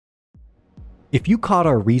If you caught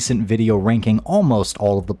our recent video ranking almost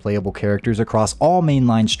all of the playable characters across all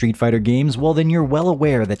mainline Street Fighter games, well then you're well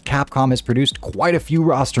aware that Capcom has produced quite a few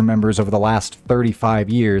roster members over the last 35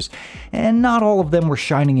 years, and not all of them were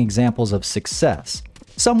shining examples of success.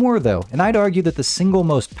 Some were though, and I'd argue that the single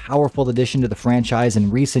most powerful addition to the franchise in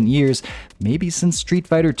recent years, maybe since Street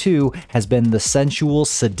Fighter II, has been the sensual,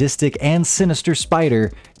 sadistic, and sinister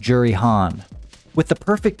spider, Juri Han. With the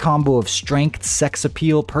perfect combo of strength, sex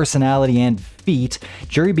appeal, personality, and feet,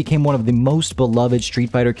 Juri became one of the most beloved Street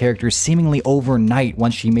Fighter characters seemingly overnight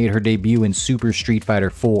once she made her debut in Super Street Fighter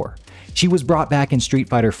IV. She was brought back in Street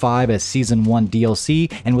Fighter V as Season 1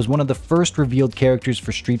 DLC and was one of the first revealed characters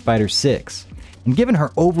for Street Fighter VI. And given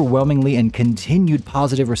her overwhelmingly and continued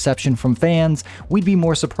positive reception from fans, we'd be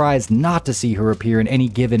more surprised not to see her appear in any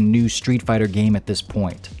given new Street Fighter game at this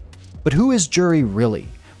point. But who is Juri really?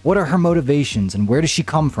 What are her motivations and where does she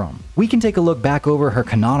come from? We can take a look back over her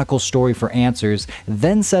canonical story for answers,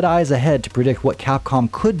 then set eyes ahead to predict what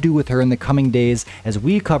Capcom could do with her in the coming days as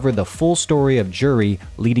we cover the full story of Juri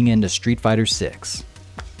leading into Street Fighter VI.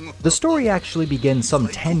 The story actually begins some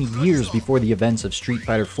 10 years before the events of Street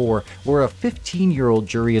Fighter IV, where a 15-year-old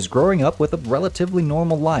Juri is growing up with a relatively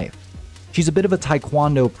normal life. She's a bit of a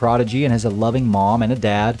taekwondo prodigy and has a loving mom and a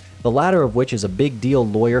dad, the latter of which is a big deal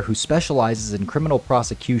lawyer who specializes in criminal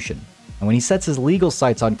prosecution. And when he sets his legal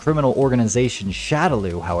sights on criminal organization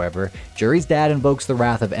Shadaloo, however, Juri's dad invokes the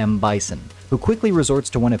wrath of M. Bison, who quickly resorts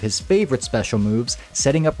to one of his favorite special moves,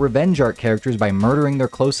 setting up revenge art characters by murdering their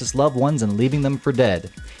closest loved ones and leaving them for dead.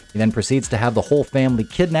 He then proceeds to have the whole family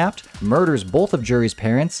kidnapped, murders both of Juri's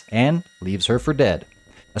parents, and leaves her for dead.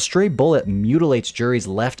 A stray bullet mutilates Juri's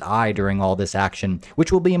left eye during all this action,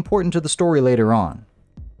 which will be important to the story later on.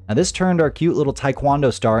 Now this turned our cute little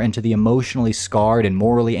taekwondo star into the emotionally scarred and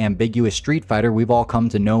morally ambiguous Street Fighter we've all come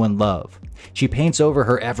to know and love. She paints over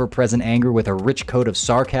her ever-present anger with a rich coat of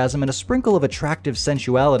sarcasm and a sprinkle of attractive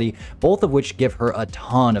sensuality, both of which give her a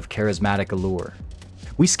ton of charismatic allure.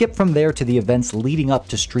 We skip from there to the events leading up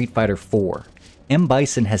to Street Fighter IV. M.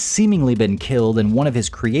 Bison has seemingly been killed and one of his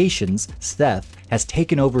creations, Seth, has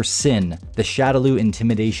taken over Sin, the Shadaloo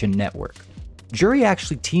intimidation network. Juri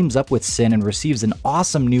actually teams up with Sin and receives an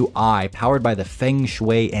awesome new eye powered by the Feng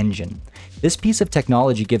Shui engine. This piece of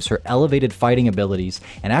technology gives her elevated fighting abilities,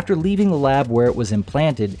 and after leaving the lab where it was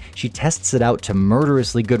implanted, she tests it out to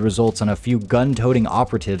murderously good results on a few gun-toting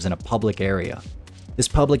operatives in a public area. This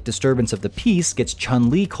public disturbance of the peace gets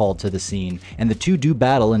Chun-Li called to the scene, and the two do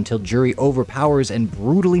battle until Juri overpowers and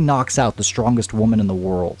brutally knocks out the strongest woman in the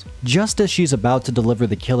world. Just as she's about to deliver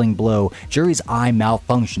the killing blow, Juri's eye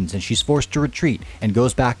malfunctions and she's forced to retreat and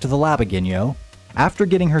goes back to the lab again, yo. After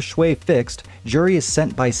getting her shui fixed, Juri is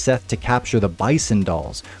sent by Seth to capture the Bison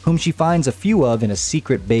dolls, whom she finds a few of in a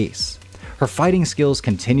secret base. Her fighting skills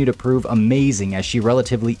continue to prove amazing as she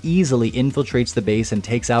relatively easily infiltrates the base and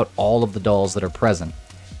takes out all of the dolls that are present.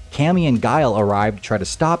 Cammy and Guile arrive to try to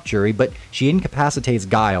stop Juri, but she incapacitates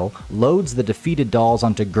Guile, loads the defeated dolls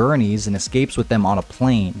onto gurneys and escapes with them on a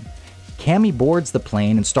plane. Cammy boards the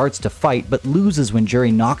plane and starts to fight, but loses when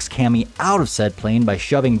Juri knocks Cammy out of said plane by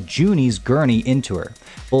shoving Junie's gurney into her.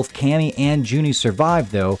 Both Cammy and Junie survive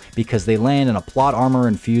though, because they land in a plot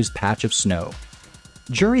armor-infused patch of snow.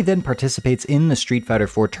 Juri then participates in the Street Fighter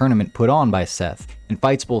IV tournament put on by Seth, and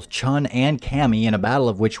fights both Chun and Cammy in a battle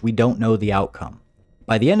of which we don't know the outcome.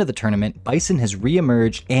 By the end of the tournament, Bison has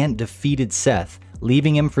re-emerged and defeated Seth,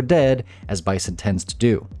 leaving him for dead, as Bison tends to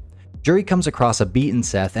do. Juri comes across a beaten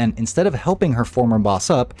Seth, and instead of helping her former boss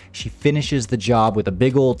up, she finishes the job with a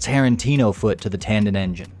big old Tarantino foot to the tandem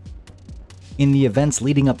engine. In the events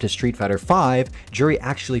leading up to Street Fighter V, Juri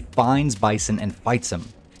actually finds Bison and fights him.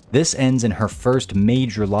 This ends in her first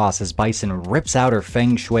major loss as Bison rips out her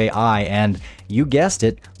Feng Shui eye and, you guessed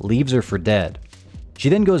it, leaves her for dead. She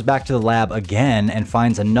then goes back to the lab again and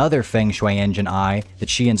finds another Feng Shui engine eye that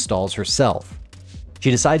she installs herself.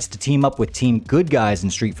 She decides to team up with Team Good Guys in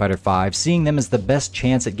Street Fighter V, seeing them as the best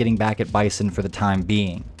chance at getting back at Bison for the time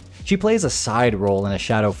being. She plays a side role in A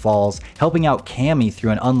Shadow Falls, helping out Cammy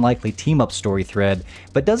through an unlikely team-up story thread,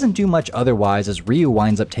 but doesn't do much otherwise as Ryu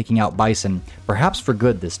winds up taking out Bison, perhaps for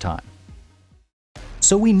good this time.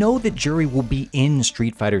 So we know that Juri will be in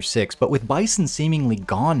Street Fighter VI, but with Bison seemingly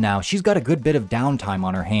gone now, she's got a good bit of downtime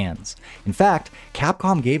on her hands. In fact,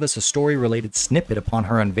 Capcom gave us a story-related snippet upon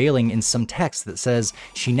her unveiling in some text that says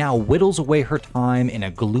she now whittles away her time in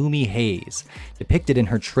a gloomy haze, depicted in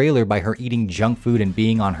her trailer by her eating junk food and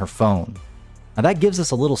being on her phone. Now that gives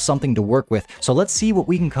us a little something to work with, so let's see what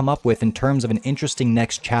we can come up with in terms of an interesting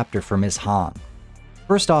next chapter for Ms. Han.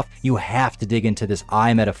 First off, you have to dig into this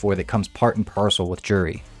eye metaphor that comes part and parcel with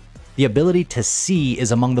Juri. The ability to see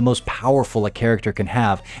is among the most powerful a character can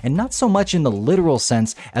have, and not so much in the literal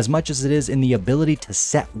sense as much as it is in the ability to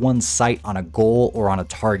set one's sight on a goal or on a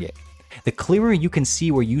target. The clearer you can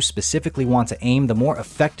see where you specifically want to aim, the more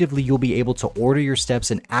effectively you'll be able to order your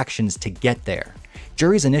steps and actions to get there.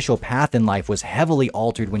 Juri's initial path in life was heavily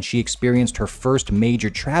altered when she experienced her first major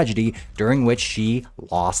tragedy, during which she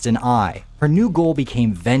lost an eye. Her new goal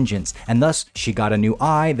became vengeance, and thus she got a new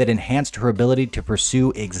eye that enhanced her ability to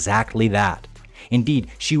pursue exactly that. Indeed,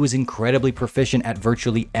 she was incredibly proficient at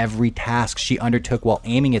virtually every task she undertook while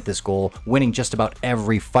aiming at this goal, winning just about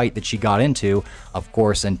every fight that she got into, of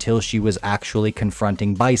course until she was actually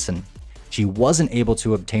confronting Bison. She wasn't able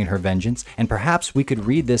to obtain her vengeance, and perhaps we could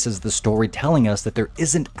read this as the story telling us that there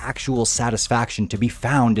isn't actual satisfaction to be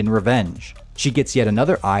found in revenge. She gets yet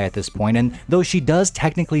another eye at this point, and though she does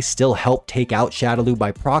technically still help take out Shadaloo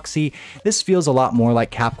by proxy, this feels a lot more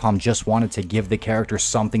like Capcom just wanted to give the character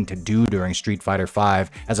something to do during Street Fighter V,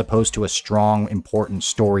 as opposed to a strong, important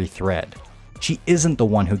story thread. She isn't the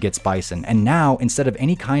one who gets Bison, and now, instead of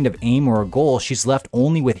any kind of aim or a goal, she's left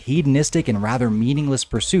only with hedonistic and rather meaningless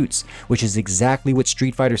pursuits, which is exactly what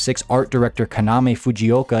Street Fighter VI art director Kaname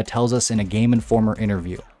Fujioka tells us in a Game Informer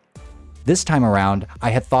interview. This time around,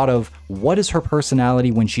 I had thought of what is her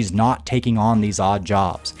personality when she's not taking on these odd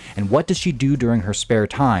jobs, and what does she do during her spare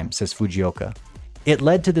time, says Fujioka. It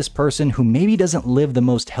led to this person who maybe doesn't live the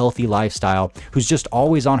most healthy lifestyle, who's just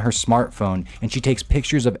always on her smartphone, and she takes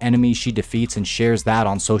pictures of enemies she defeats and shares that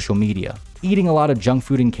on social media. Eating a lot of junk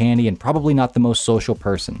food and candy, and probably not the most social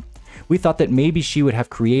person. We thought that maybe she would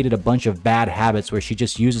have created a bunch of bad habits where she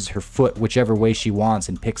just uses her foot whichever way she wants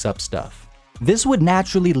and picks up stuff. This would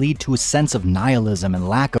naturally lead to a sense of nihilism and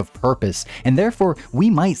lack of purpose, and therefore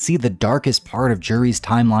we might see the darkest part of Juri's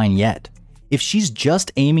timeline yet. If she's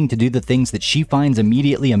just aiming to do the things that she finds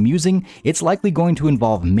immediately amusing, it's likely going to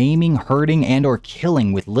involve maiming, hurting, and/or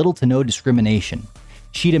killing with little to no discrimination.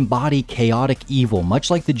 She'd embody chaotic evil,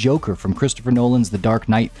 much like the Joker from Christopher Nolan's The Dark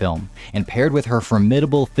Knight film, and paired with her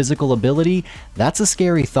formidable physical ability, that's a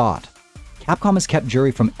scary thought. Capcom has kept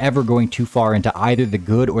Juri from ever going too far into either the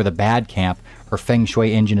good or the bad camp. Her Feng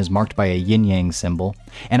Shui engine is marked by a yin-yang symbol,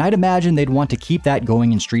 and I'd imagine they'd want to keep that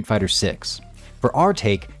going in Street Fighter VI. For our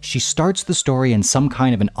take, she starts the story in some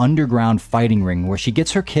kind of an underground fighting ring where she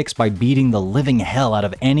gets her kicks by beating the living hell out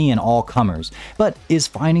of any and all comers, but is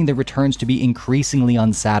finding the returns to be increasingly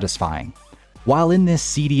unsatisfying. While in this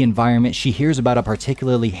seedy environment, she hears about a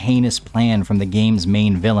particularly heinous plan from the game's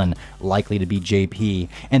main villain, likely to be JP,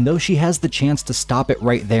 and though she has the chance to stop it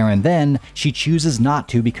right there and then, she chooses not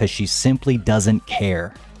to because she simply doesn't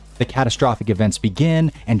care. The catastrophic events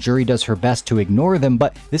begin, and Juri does her best to ignore them,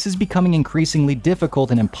 but this is becoming increasingly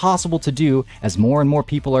difficult and impossible to do as more and more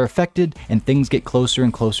people are affected and things get closer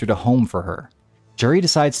and closer to home for her. Juri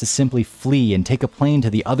decides to simply flee and take a plane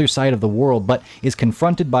to the other side of the world, but is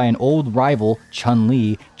confronted by an old rival,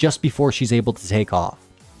 Chun-Li, just before she's able to take off.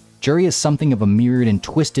 Juri is something of a mirrored and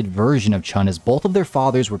twisted version of Chun, as both of their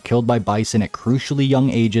fathers were killed by Bison at crucially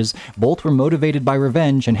young ages, both were motivated by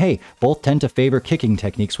revenge, and hey, both tend to favor kicking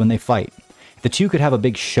techniques when they fight. The two could have a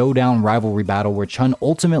big showdown rivalry battle where Chun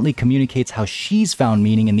ultimately communicates how she's found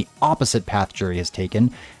meaning in the opposite path Juri has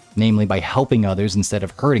taken, namely by helping others instead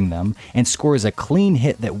of hurting them, and scores a clean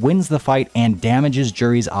hit that wins the fight and damages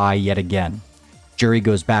Juri's eye yet again. Juri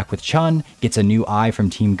goes back with Chun, gets a new eye from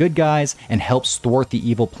Team Good Guys, and helps thwart the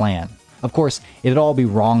evil plan. Of course, it'd all be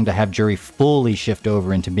wrong to have Juri fully shift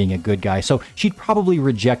over into being a good guy, so she'd probably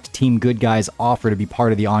reject Team Good Guys' offer to be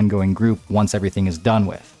part of the ongoing group once everything is done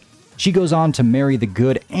with. She goes on to marry the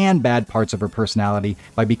good and bad parts of her personality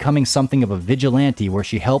by becoming something of a vigilante where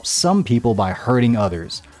she helps some people by hurting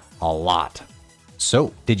others. A lot.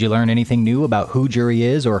 So, did you learn anything new about who Juri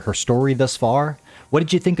is or her story thus far? What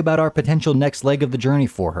did you think about our potential next leg of the journey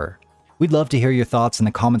for her? We'd love to hear your thoughts in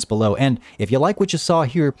the comments below, and if you like what you saw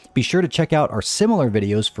here, be sure to check out our similar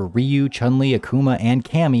videos for Ryu, Chun-Li, Akuma, and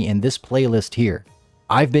Cammy in this playlist here.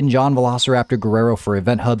 I've been John Velociraptor Guerrero for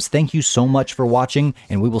EventHubs. Thank you so much for watching,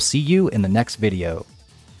 and we will see you in the next video.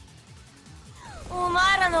 お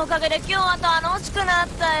前らのおかげで今日は楽しくなっ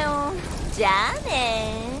たよ。じゃあ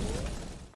ね。